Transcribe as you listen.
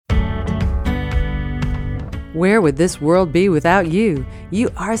Where would this world be without you? You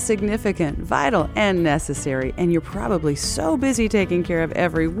are significant, vital, and necessary, and you're probably so busy taking care of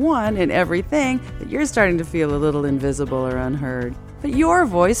everyone and everything that you're starting to feel a little invisible or unheard. But your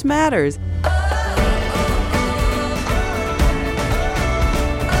voice matters.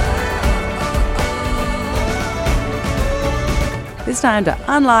 It's time to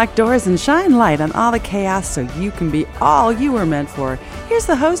unlock doors and shine light on all the chaos so you can be all you were meant for. Here's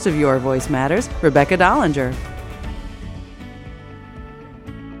the host of Your Voice Matters, Rebecca Dollinger.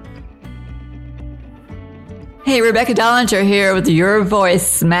 Hey, Rebecca Dollinger here with Your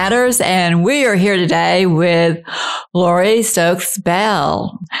Voice Matters, and we are here today with Lori Stokes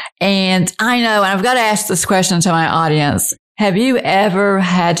Bell. And I know, and I've got to ask this question to my audience. Have you ever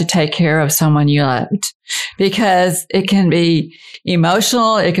had to take care of someone you loved? Because it can be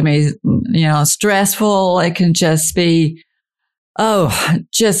emotional, it can be, stressful, it can just be,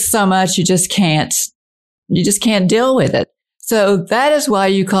 just so much you just can't deal with it. So that is why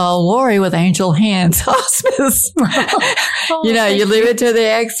you call Lori with Angel Hands Hospice. You leave it to the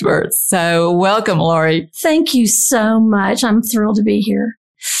experts. So welcome, Lori. Thank you so much. I'm thrilled to be here.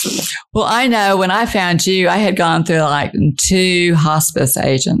 Well, I know when I found you, I had gone through like 2 hospice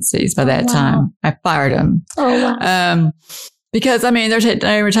agencies by that time. I fired them. Oh, wow. Because,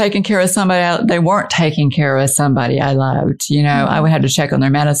 they were taking care of somebody else. They weren't taking care of somebody I loved. I would have to check on their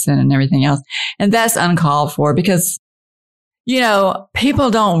medicine and everything else. And that's uncalled for because,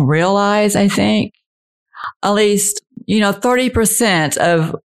 people don't realize, I think, at least, 30%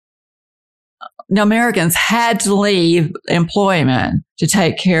 of Americans had to leave employment to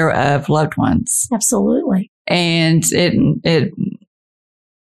take care of loved ones. Absolutely. And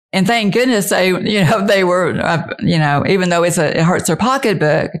and thank goodness they were, even though it hurts their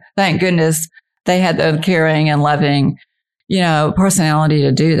pocketbook, thank goodness they had the caring and loving, personality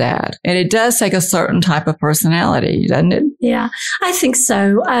to do that. And it does take a certain type of personality, doesn't it? Yeah, I think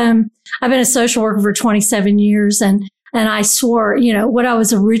so. I've been a social worker for 27 years and I swore, what I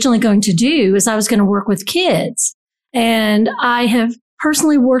was originally going to do is I was going to work with kids. And I have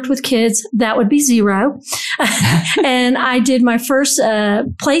personally worked with kids. That would be 0. And I did my first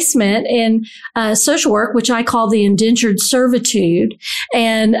placement in social work, which I call the indentured servitude,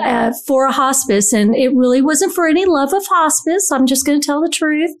 and for a hospice. And it really wasn't for any love of hospice. I'm just going to tell the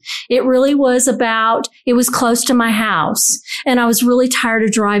truth. It really was it was close to my house. And I was really tired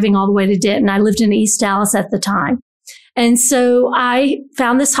of driving all the way to Denton. I lived in East Dallas at the time. And so I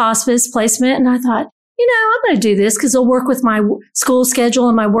found this hospice placement and I thought, I'm going to do this because it'll work with my school schedule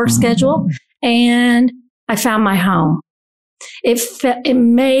and my work schedule. And I found my home. It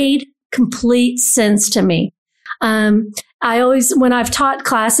made complete sense to me. When I've taught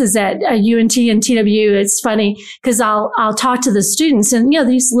classes at UNT and TWU, it's funny because I'll talk to the students and,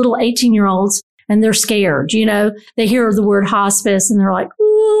 these little 18-year-olds and they're scared, they hear the word hospice and they're like,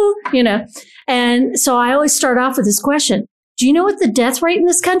 ooh, And so I always start off with this question. Do you know what the death rate in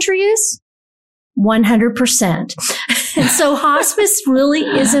this country is? 100%. And so hospice really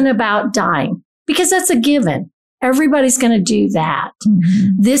isn't about dying because that's a given. Everybody's going to do that.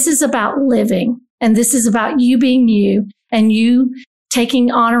 Mm-hmm. This is about living, and this is about you being you and you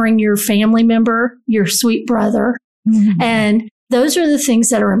honoring your family member, your sweet brother. Mm-hmm. And those are the things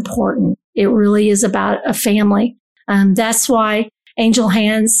that are important. It really is about a family. That's why Angel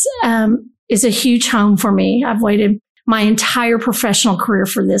Hands is a huge home for me. I've waited my entire professional career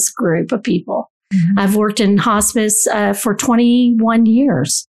for this group of people. Mm-hmm. I've worked in hospice for 21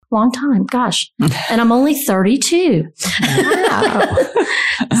 years. Long time, gosh. And I'm only 32. Wow.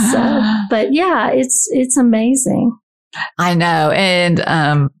 But yeah, it's amazing. I know. And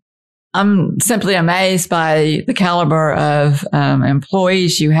I'm simply amazed by the caliber of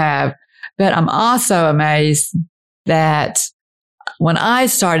employees you have. But I'm also amazed that when I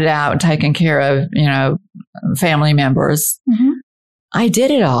started out taking care of, family members, mm-hmm. I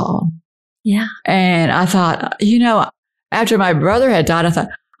did it all. Yeah. And I thought, after my brother had died, I thought,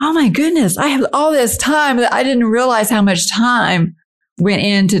 oh my goodness, I have all this time that I didn't realize how much time went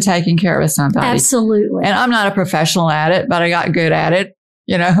into taking care of somebody. Absolutely. And I'm not a professional at it, but I got good at it,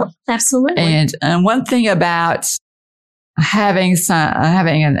 Absolutely. And one thing about having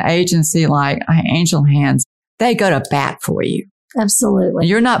an agency like Angel Hands, they go to bat for you. Absolutely.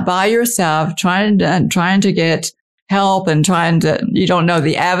 You're not by yourself trying to get help and you don't know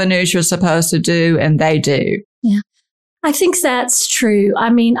the avenues you're supposed to do, and they do. Yeah. I think that's true.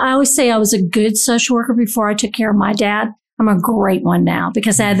 I always say I was a good social worker before I took care of my dad. I'm a great one now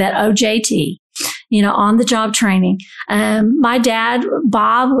because I had that OJT, on the job training. My dad,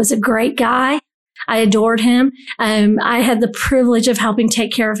 Bob, was a great guy. I adored him. I had the privilege of helping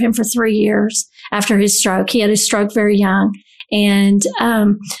take care of him for 3 years after his stroke. He had his stroke very young. And,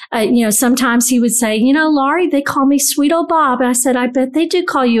 sometimes he would say, Laurie, they call me Sweet Old Bob. And I said, I bet they do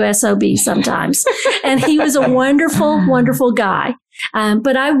call you SOB sometimes. And he was a wonderful, wonderful guy.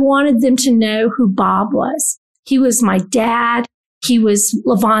 But I wanted them to know who Bob was. He was my dad. He was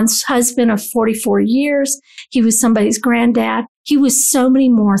Levon's husband of 44 years. He was somebody's granddad. He was so many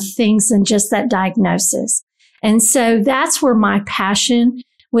more things than just that diagnosis. And so that's where my passion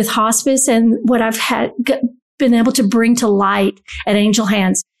with hospice and what I've been able to bring to light at Angel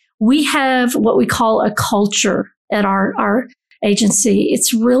Hands. We have what we call a culture at our agency.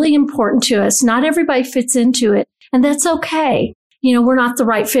 It's really important to us. Not everybody fits into it, and that's okay. We're not the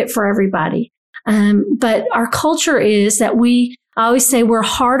right fit for everybody. But our culture is that I always say we're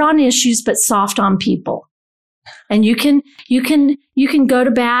hard on issues, but soft on people. And you can go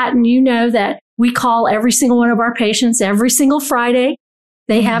to bat, and that we call every single one of our patients every single Friday.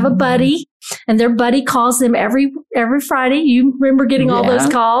 They have a buddy, and their buddy calls them every Friday. You remember getting all those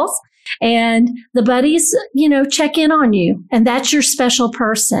calls, and the buddies, check in on you, and that's your special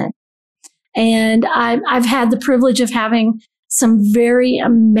person. And I've had the privilege of having some very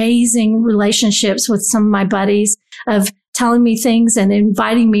amazing relationships with some of my buddies, of telling me things and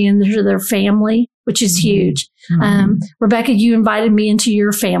inviting me into their family, which is huge. Rebecca, you invited me into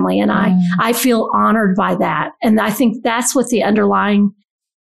your family, and I feel honored by that. And I think that's what the underlying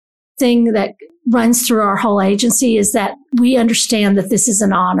thing that runs through our whole agency is that we understand that this is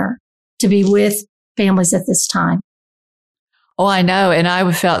an honor to be with families at this time. Oh, I know. And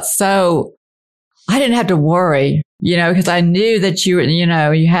I felt I didn't have to worry, because I knew that you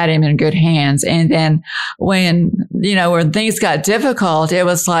had him in good hands. And then when things got difficult, it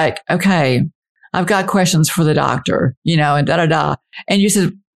was like, okay, I've got questions for the doctor, and da-da-da. And you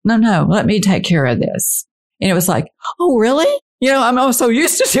said, no, let me take care of this. And it was like, oh, really? I'm so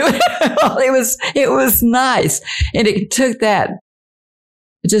used to doing it. It was nice. And it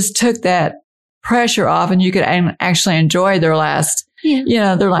just took that pressure off, and you could actually enjoy their last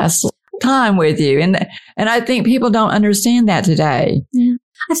time with you. And I think people don't understand that today. Yeah.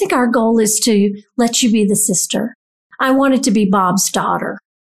 I think our goal is to let you be the sister. I wanted to be Bob's daughter.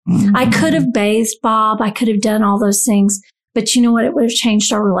 Mm-hmm. I could have bathed Bob. I could have done all those things, but you know what? It would have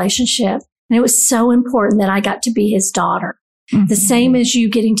changed our relationship. And it was so important that I got to be his daughter. Mm-hmm. The same as you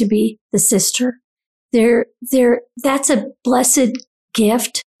getting to be the sister. That's a blessed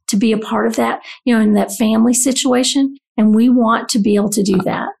gift to be a part of that, in that family situation. And we want to be able to do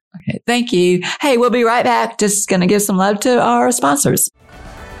that. Okay. Thank you. Hey, we'll be right back. Just going to give some love to our sponsors.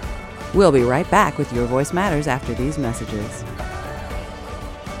 We'll be right back with Your Voice Matters after these messages.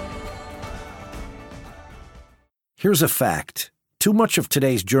 Here's a fact. Too much of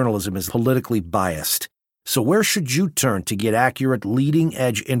today's journalism is politically biased. So where should you turn to get accurate,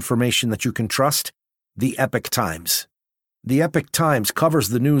 leading-edge information that you can trust? The Epoch Times. The Epoch Times covers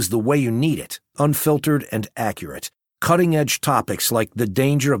the news the way you need it, unfiltered and accurate. Cutting-edge topics like the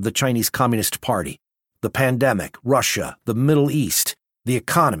danger of the Chinese Communist Party, the pandemic, Russia, the Middle East, the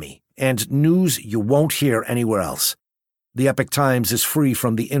economy, and news you won't hear anywhere else. The Epoch Times is free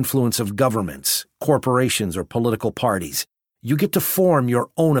from the influence of governments, corporations, or political parties. You get to form your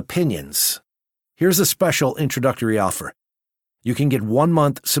own opinions. Here's a special introductory offer. You can get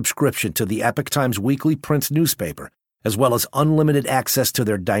 1-month subscription to the Epoch Times weekly print newspaper, as well as unlimited access to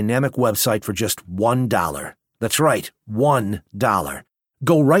their dynamic website for just $1. That's right, $1.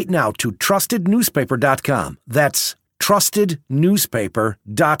 Go right now to trustednewspaper.com. That's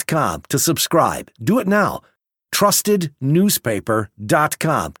trustednewspaper.com to subscribe. Do it now.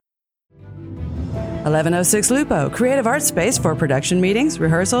 trustednewspaper.com. 1106 Lupo, creative art space for production meetings,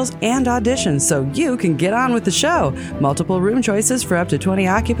 rehearsals, and auditions so you can get on with the show. Multiple room choices for up to 20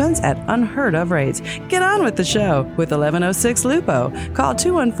 occupants at unheard of rates. Get on with the show with 1106 Lupo. Call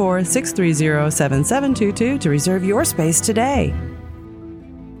 214-630-7722 to reserve your space today.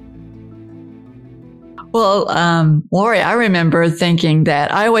 Well, Laurie, I remember thinking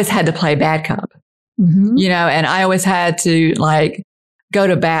that I always had to play bad cop, and I always had to go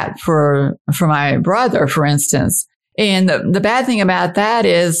to bat for my brother, for instance. And the bad thing about that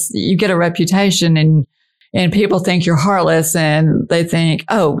is you get a reputation and people think you're heartless and they think,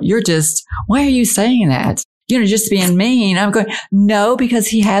 oh, why are you saying that? Just being mean. I'm going, no, because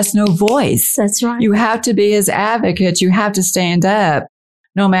he has no voice. That's right. You have to be his advocate. You have to stand up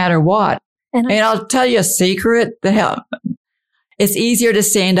no matter what. And I'll tell you a secret that it's easier to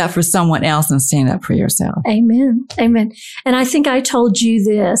stand up for someone else than stand up for yourself. Amen. Amen. And I think I told you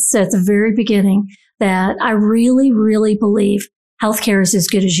this at the very beginning, that I really, really believe healthcare is as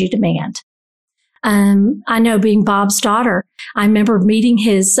good as you demand. I know, being Bob's daughter, I remember meeting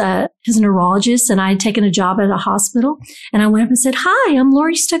his neurologist, and I had taken a job at a hospital, and I went up and said, "Hi, I'm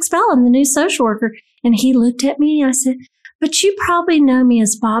Lori Stokes Bell. I'm the new social worker." And he looked at me and I said, "But you probably know me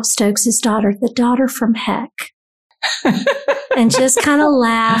as Bob Stokes' daughter, the daughter from Heck." And just kind of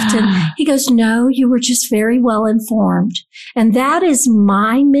laughed. And he goes, "No, you were just very well informed." And that is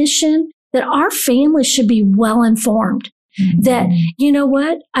my mission, that our family should be well informed. That, you know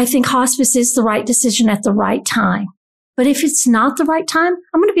what? I think hospice is the right decision at the right time. But if it's not the right time,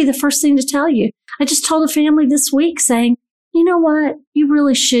 I'm going to be the first thing to tell you. I just told a family this week saying, you know what? You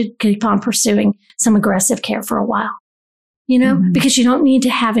really should keep on pursuing some aggressive care for a while, because you don't need to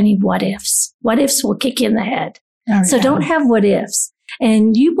have any what ifs. What ifs will kick you in the head. So don't have what ifs.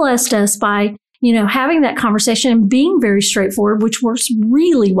 And you blessed us by, having that conversation and being very straightforward, which works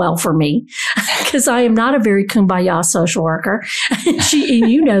really well for me because I am not a very kumbaya social worker. And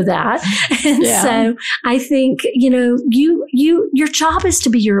you know that. And so I think, your job is to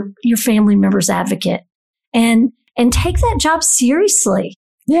be your family member's advocate and take that job seriously.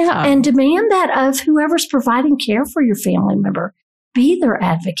 Yeah. And demand that of whoever's providing care for your family member. Be their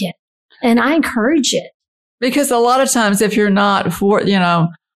advocate. And I encourage it. Because a lot of times if you're not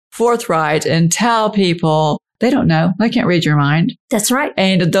forthright and tell people, they don't know. They can't read your mind. That's right.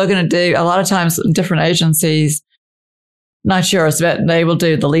 And they're going to do, a lot of times different agencies, not yours, but they will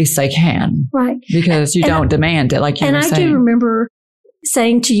do the least they can. Right. Because you don't demand it like you were saying. And I do remember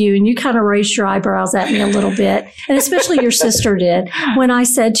saying to you, and you kind of raised your eyebrows at me a little bit, and especially your sister did, when I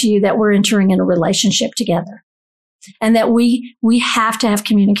said to you that we're entering in a relationship together and that we have to have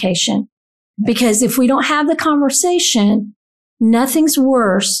communication. Because if we don't have the conversation, nothing's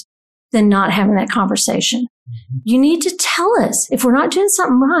worse than not having that conversation. You need to tell us. If we're not doing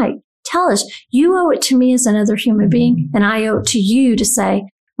something right, tell us. You owe it to me as another human being, and I owe it to you to say,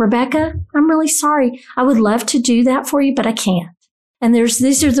 Rebecca, I'm really sorry. I would love to do that for you, but I can't. And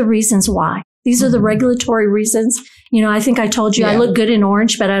these are the reasons why. These are the regulatory reasons. I think I told you I look good in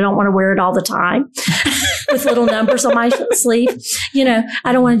orange, but I don't want to wear it all the time with little numbers on my sleeve.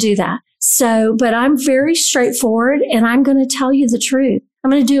 I don't want to do that. So, but I'm very straightforward, and I'm going to tell you the truth. I'm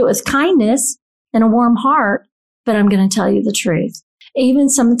going to do it with kindness and a warm heart, but I'm going to tell you the truth, even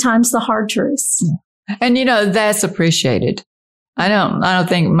sometimes the hard truths. And that's appreciated. I don't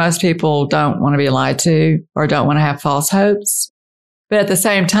think most people don't want to be lied to or don't want to have false hopes. But at the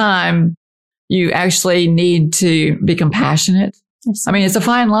same time, you actually need to be compassionate. Absolutely. I mean, it's a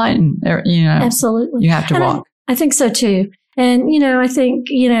fine line, Absolutely. You have to walk. I think so too. And, I think,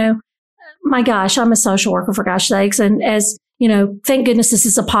 my gosh, I'm a social worker for gosh sakes. And as, thank goodness this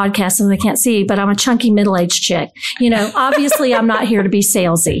is a podcast so they can't see, but I'm a chunky middle-aged chick. Obviously I'm not here to be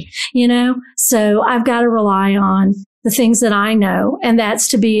salesy, so I've got to rely on the things that I know. And that's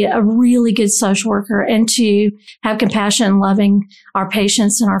to be a really good social worker and to have compassion and loving our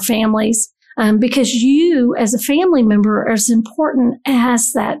patients and our families. Because you as a family member are as important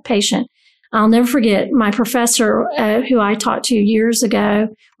as that patient. I'll never forget my professor, who I talked to years ago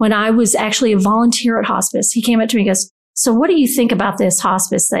when I was actually a volunteer at hospice. He came up to me and goes, "So what do you think about this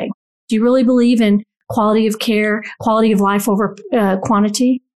hospice thing? Do you really believe in quality of care, quality of life over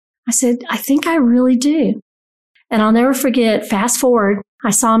quantity?" I said, "I think I really do." And I'll never forget, fast forward, I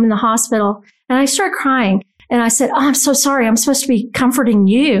saw him in the hospital and I started crying. And I said, "Oh, I'm so sorry. I'm supposed to be comforting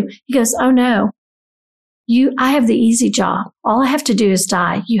you." He goes, "Oh no. I have the easy job. All I have to do is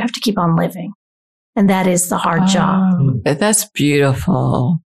die. You have to keep on living." And that is the hard job. That's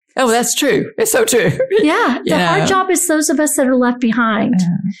beautiful. Oh, that's true. It's so true. Yeah. The hard job is those of us that are left behind.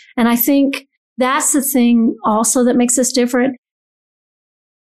 Yeah. And I think that's the thing also that makes us different.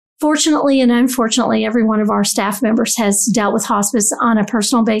 Fortunately and unfortunately, every one of our staff members has dealt with hospice on a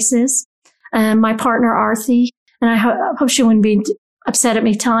personal basis. My partner, Arthi, and I hope she wouldn't be upset at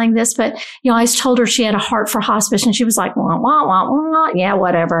me telling this, but, I always told her she had a heart for hospice, and she was like, wah, wah, wah, wah, yeah,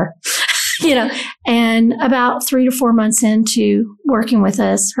 whatever. And about 3 to 4 months into working with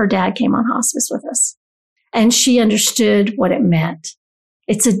us, her dad came on hospice with us, and she understood what it meant.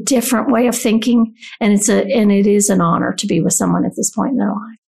 It's a different way of thinking, and it is an honor to be with someone at this point in their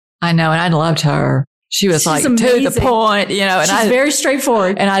life. I know, and I loved her. She's like amazing. To the point, and she's very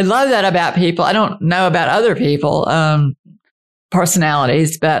straightforward. And I love that about people. I don't know about other people,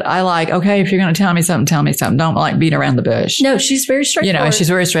 personalities, but I like, okay, if you're going to tell me something, tell me something. Don't beat around the bush. No, she's very straightforward. And she's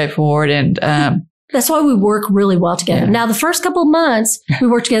very straightforward. And, that's why we work really well together. Yeah. Now, the first couple of months we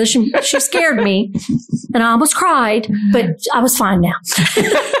worked together, she scared me and I almost cried, but I was fine now.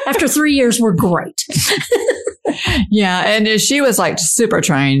 After 3 years, we're great. Yeah. And she was super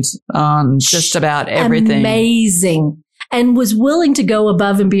trained on just about everything. Amazing. And was willing to go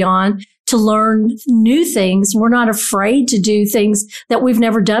above and beyond to learn new things. We're not afraid to do things that we've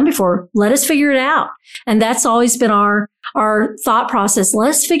never done before. Let us figure it out. And that's always been our thought process.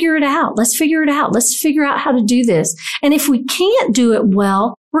 Let's figure it out. Let's figure it out. Let's figure out how to do this. And if we can't do it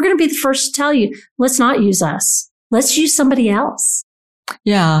well, we're going to be the first to tell you, let's not use us. Let's use somebody else.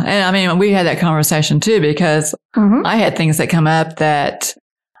 Yeah. And I mean, we had that conversation too, because I had things that come up that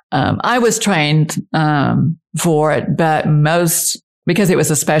I was trained for it, but because it was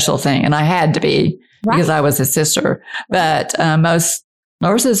a special thing and I had to be because I was his sister. But most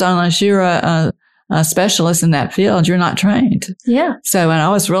nurses, unless you're a specialist in that field, you're not trained. Yeah. So, and I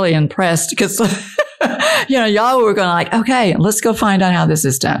was really impressed because, y'all were going okay, let's go find out how this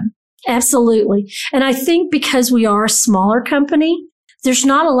is done. Absolutely. And I think because we are a smaller company, there's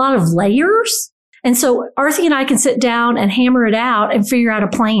not a lot of layers. And so Arthie and I can sit down and hammer it out and figure out a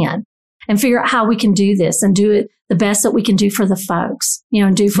plan and figure out how we can do this and do it the best that we can do for the folks,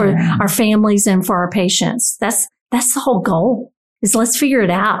 and do for our families and for our patients. That's the whole goal, is let's figure it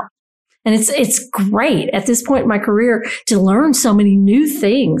out. And it's great at this point in my career to learn so many new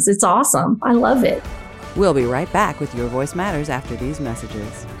things. It's awesome. I love it. We'll be right back with Your Voice Matters after these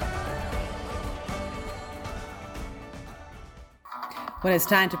messages. When it's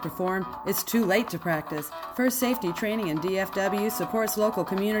time to perform, it's too late to practice. First Safety Training in DFW supports local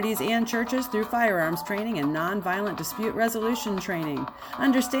communities and churches through firearms training and nonviolent dispute resolution training.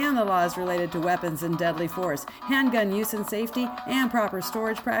 Understand the laws related to weapons and deadly force, handgun use and safety, and proper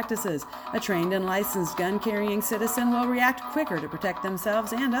storage practices. A trained and licensed gun-carrying citizen will react quicker to protect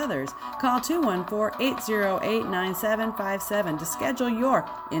themselves and others. Call 214-808-9757 to schedule your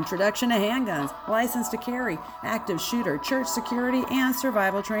Introduction to Handguns, License to Carry, Active Shooter, Church Security, and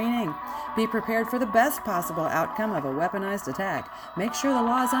Survival training. Be prepared for the best possible outcome of a weaponized attack. Make sure the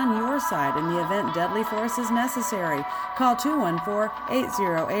law is on your side in the event deadly force is necessary. Call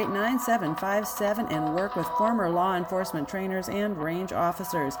 214-808-9757 and work with former law enforcement trainers and range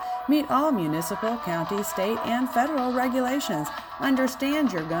officers. Meet all municipal, county, state, and federal regulations.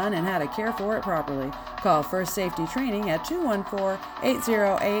 Understand your gun and how to care for it properly. Call First Safety Training at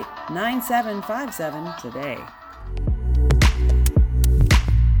 214-808-9757 today.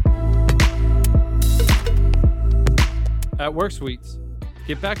 At WorkSuites,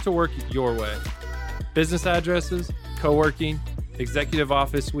 get back to work your way. Business addresses, co-working, executive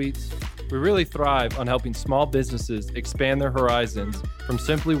office suites. We really thrive on helping small businesses expand their horizons from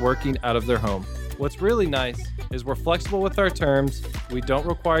simply working out of their home. What's really nice is we're flexible with our terms. We don't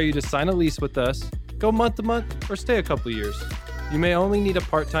require you to sign a lease with us, go month to month, or stay a couple years. You may only need a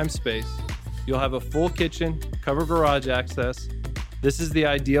part-time space. You'll have a full kitchen, covered garage access. This is the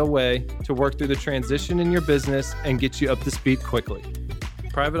ideal way to work through the transition in your business and get you up to speed quickly.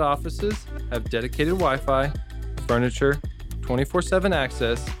 Private offices have dedicated Wi-Fi, furniture, 24/7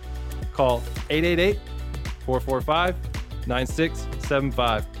 access. Call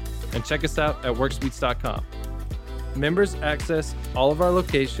 888-445-9675 and check us out at worksuites.com. Members access all of our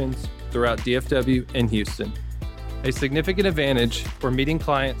locations throughout DFW and Houston. A significant advantage for meeting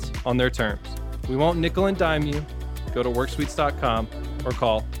clients on their terms. We won't nickel and dime you. Go to worksuites.com or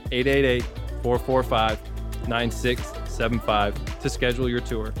call 888-445-9675 to schedule your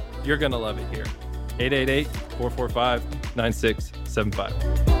tour. You're going to love it here.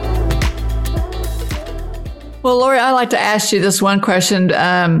 888-445-9675. Well, Lori, I'd like to ask you this one question.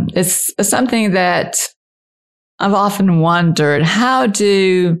 It's something that I've often wondered. How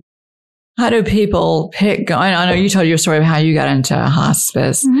do people pick? I know you told your story of how you got into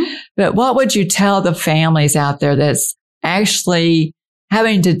hospice, but what would you tell the families out there that's actually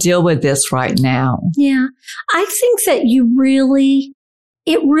having to deal with this right now? Yeah, I think that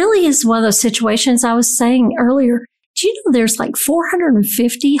it really is one of those situations I was saying earlier. Do you know there's like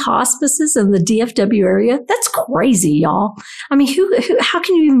 450 hospices in the DFW area? That's crazy, y'all. I mean, how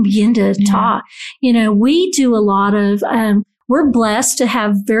can you even begin to talk? We do a lot of, we're blessed to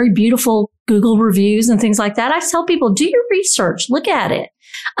have very beautiful Google reviews and things like that. I tell people, do your research, look at it.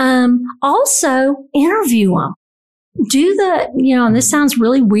 Also interview them. Do and this sounds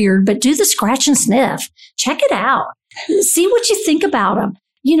really weird, but do the scratch and sniff. Check it out. See what you think about them.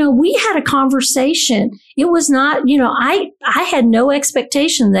 We had a conversation. It was not, I had no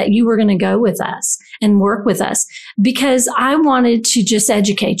expectation that you were going to go with us and work with us because I wanted to just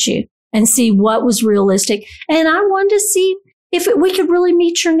educate you and see what was realistic. And I wanted to see if we could really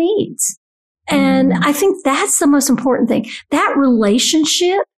meet your needs. And I think that's the most important thing, that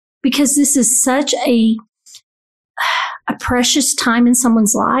relationship, because this is such a precious time in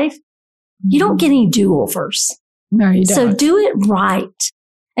someone's life. You don't get any do-overs. No, you don't. So do it right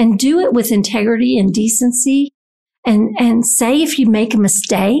and do it with integrity and decency and say if you make a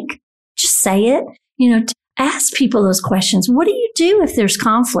mistake, just say it. Ask people those questions. What do you do if there's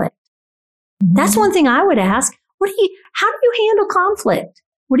conflict? That's one thing I would ask. How do you handle conflict?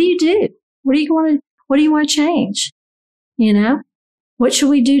 What do you do? What do you want to change? What should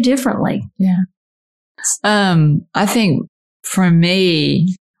we do differently? Yeah. I think for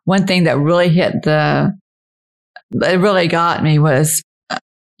me, one thing that really that really got me was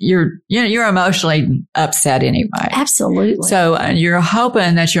you're emotionally upset anyway. Absolutely. So you're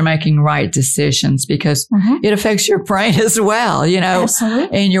hoping that you're making right decisions because it affects your brain as well,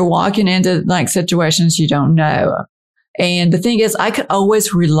 Absolutely. And you're walking into like situations you don't know. And the thing is, I could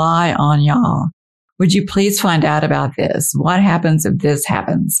always rely on y'all. Would you please find out about this? What happens if this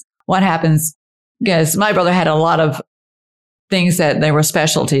happens? What happens? Because my brother had a lot of things that they were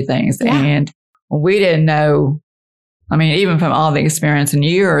specialty things and we didn't know. I mean, even from all the experience and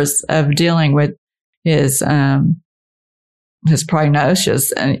years of dealing with his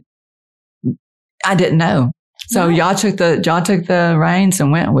prognosis, and I didn't know. So y'all took the reins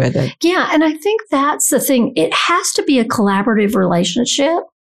and went with it. Yeah. And I think that's the thing. It has to be a collaborative relationship.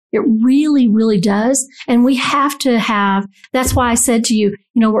 It really, really does. And we have to that's why I said to you,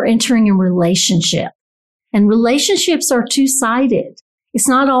 we're entering a relationship, and relationships are two-sided. It's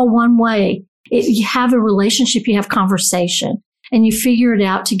not all one way. You have a relationship, you have conversation, and you figure it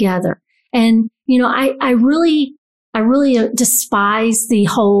out together. And, I really despise the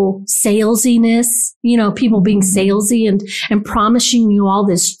whole salesiness, people being salesy and promising you all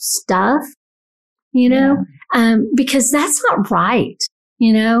this stuff, because that's not right,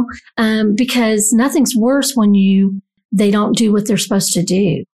 because nothing's worse when they don't do what they're supposed to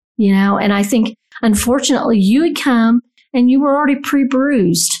do, and I think, unfortunately, you had come and you were already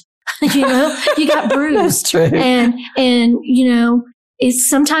pre-bruised. You got bruised. That's true. And it's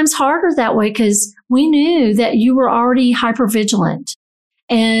sometimes harder that way because we knew that you were already hypervigilant,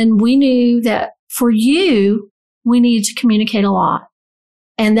 and we knew that for you, we needed to communicate a lot,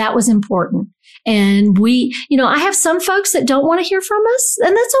 and that was important. And I have some folks that don't want to hear from us,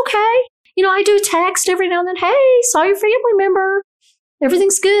 and that's okay. I do text every now and then. Hey, saw your family member.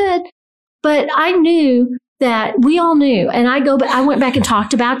 Everything's good. But I knew that we all knew. And I went back and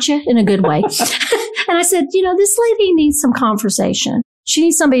talked about you in a good way. And I said, this lady needs some conversation. She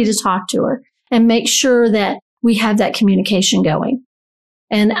needs somebody to talk to her and make sure that we have that communication going.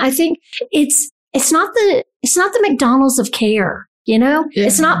 And I think it's not the McDonald's of care, Yeah.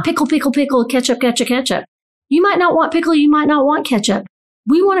 It's not pickle, pickle, pickle, ketchup, ketchup, ketchup. You might not want pickle. You might not want ketchup.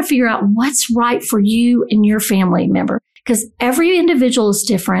 We want to figure out what's right for you and your family member, because every individual is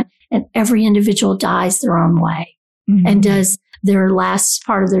different. And every individual dies their own way and does their last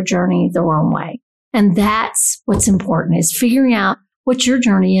part of their journey their own way. And that's what's important, is figuring out what your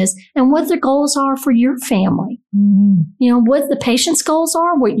journey is and what the goals are for your family. What the patient's goals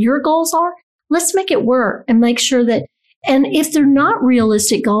are, what your goals are. Let's make it work and make sure that, and if they're not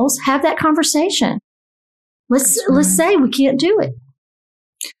realistic goals, have that conversation. Let's say we can't do it.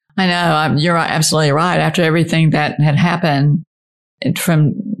 I know. You're absolutely right. After everything that had happened,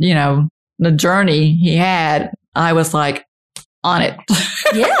 from, the journey he had, I was like on it.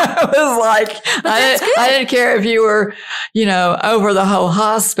 Yeah. I was like, I didn't care if you were, over the whole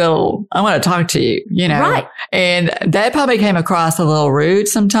hospital. I want to talk to you, Right. And that probably came across a little rude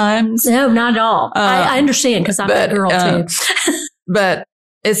sometimes. No, not at all. I understand, because I'm a girl too. But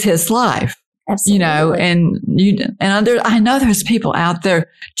it's his life. Absolutely. I know there's people out there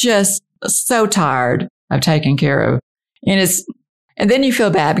just so tired of taking care of, and then you feel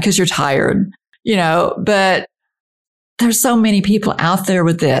bad because you're tired, but there's so many people out there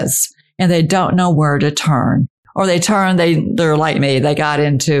with this, and they don't know where to turn, or they're like me. They got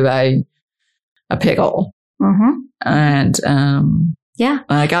into a pickle. And,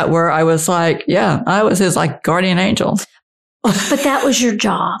 I got where I was like, I was his like guardian angel. But that was your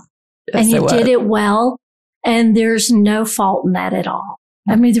job. Yes, and you did it well. And there's no fault in that at all.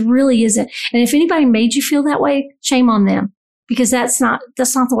 I mean, there really isn't. And if anybody made you feel that way, shame on them, because that's not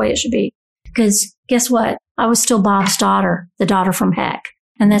the way it should be. Because guess what? I was still Bob's daughter, the daughter from heck.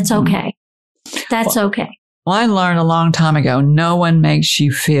 And that's okay. That's okay. Well, I learned a long time ago, no one makes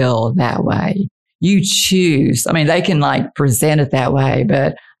you feel that way. You choose. I mean, they can like present it that way,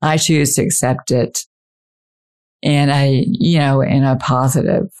 but I choose to accept it in a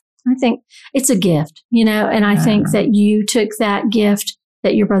positive. I think it's a gift, and I think that you took that gift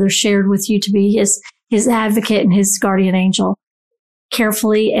that your brother shared with you to be his advocate and his guardian angel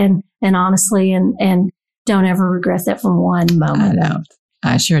carefully and honestly, and don't ever regret that for one moment. I don't.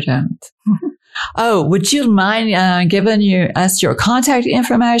 I sure don't. Oh, would you mind giving us your contact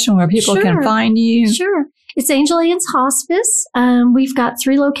information where people can find you? Sure. It's Angel Ann's Hospice. We've got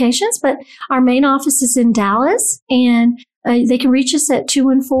 3 locations, but our main office is in Dallas, and they can reach us at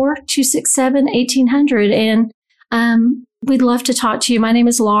 214-267-1800. And we'd love to talk to you. My name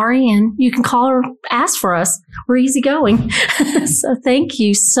is Laurie, and you can call or ask for us. We're easygoing. So thank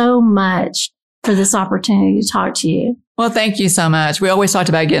you so much for this opportunity to talk to you. Well, thank you so much. We always talked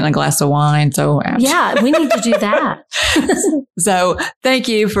about getting a glass of wine. So yeah, we need to do that. So thank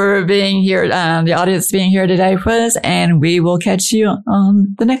you for being here, the audience being here today with us, and we will catch you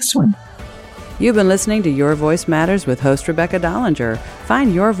on the next one. You've been listening to Your Voice Matters with host Rebecca Dollinger.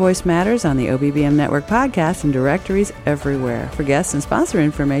 Find Your Voice Matters on the OBBM Network podcast and directories everywhere. For guests and sponsor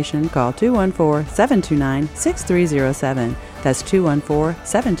information, call 214-729-6307. That's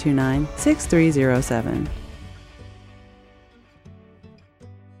 214-729-6307.